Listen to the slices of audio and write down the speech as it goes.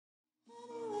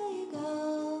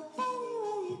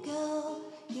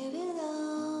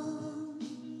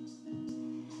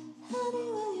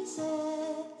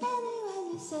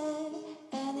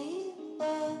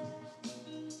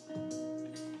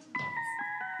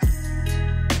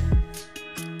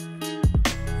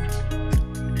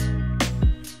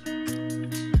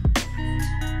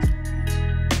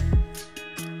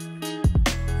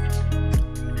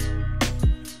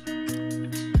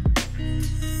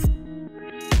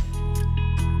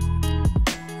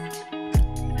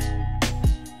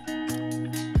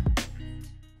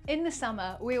In the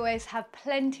summer, we always have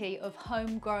plenty of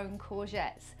homegrown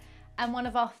courgettes, and one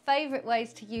of our favourite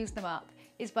ways to use them up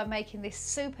is by making this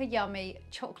super yummy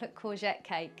chocolate courgette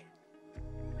cake.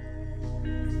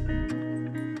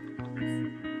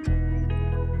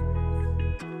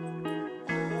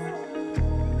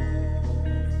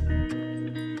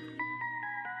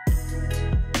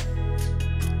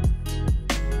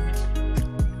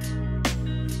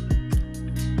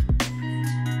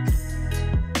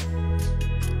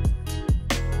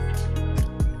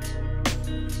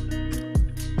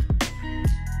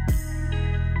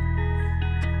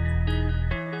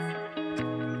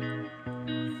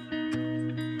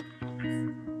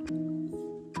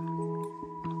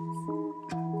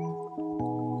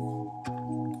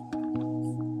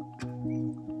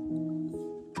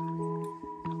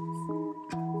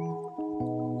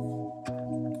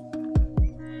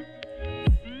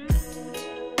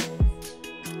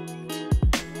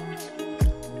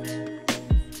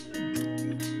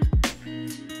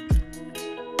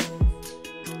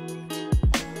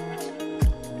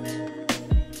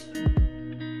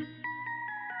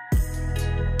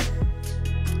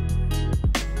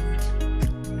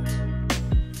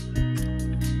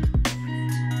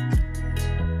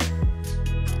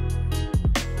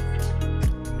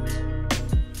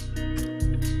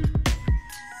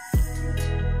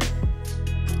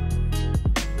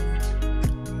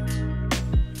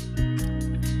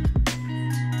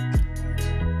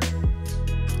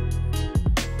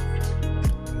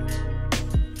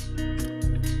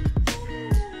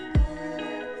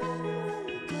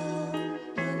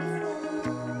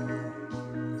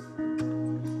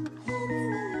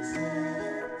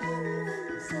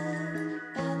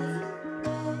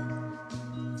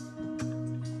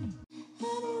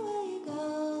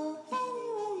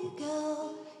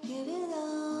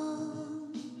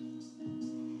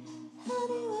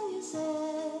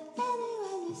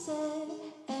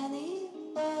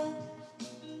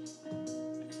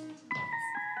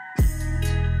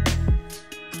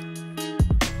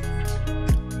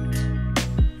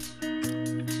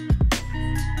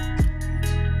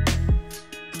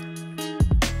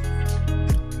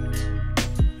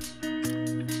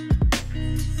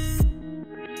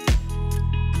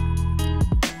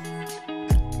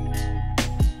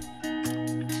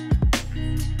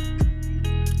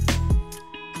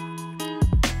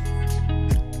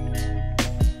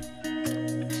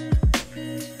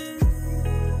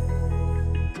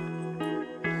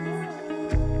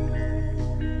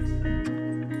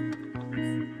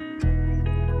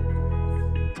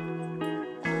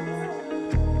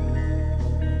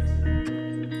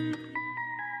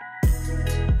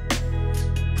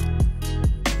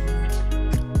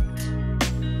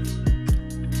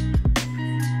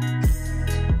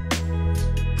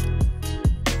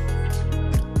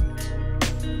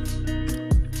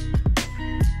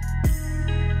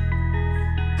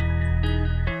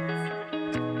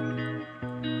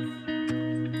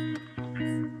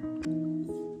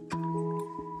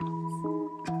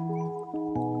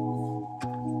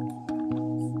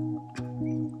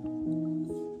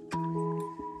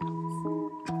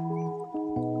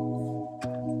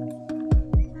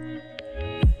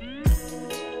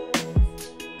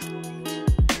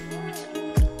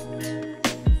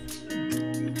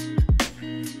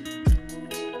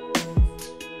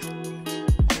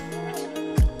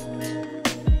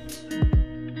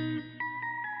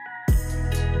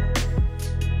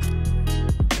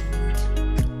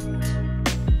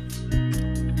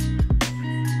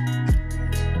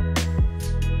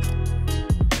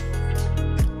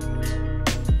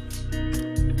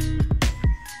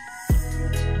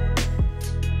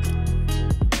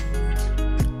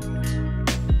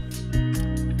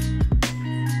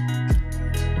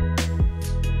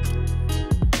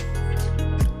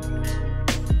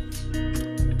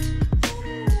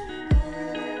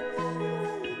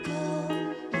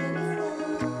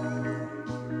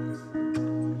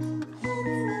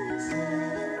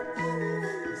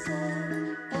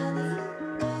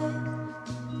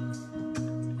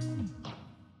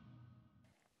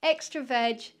 Extra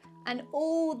veg and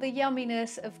all the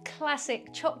yumminess of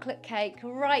classic chocolate cake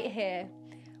right here.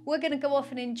 We're going to go off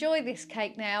and enjoy this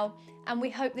cake now, and we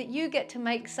hope that you get to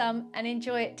make some and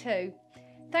enjoy it too.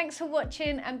 Thanks for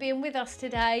watching and being with us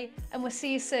today, and we'll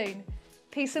see you soon.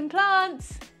 Peace and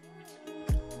plants!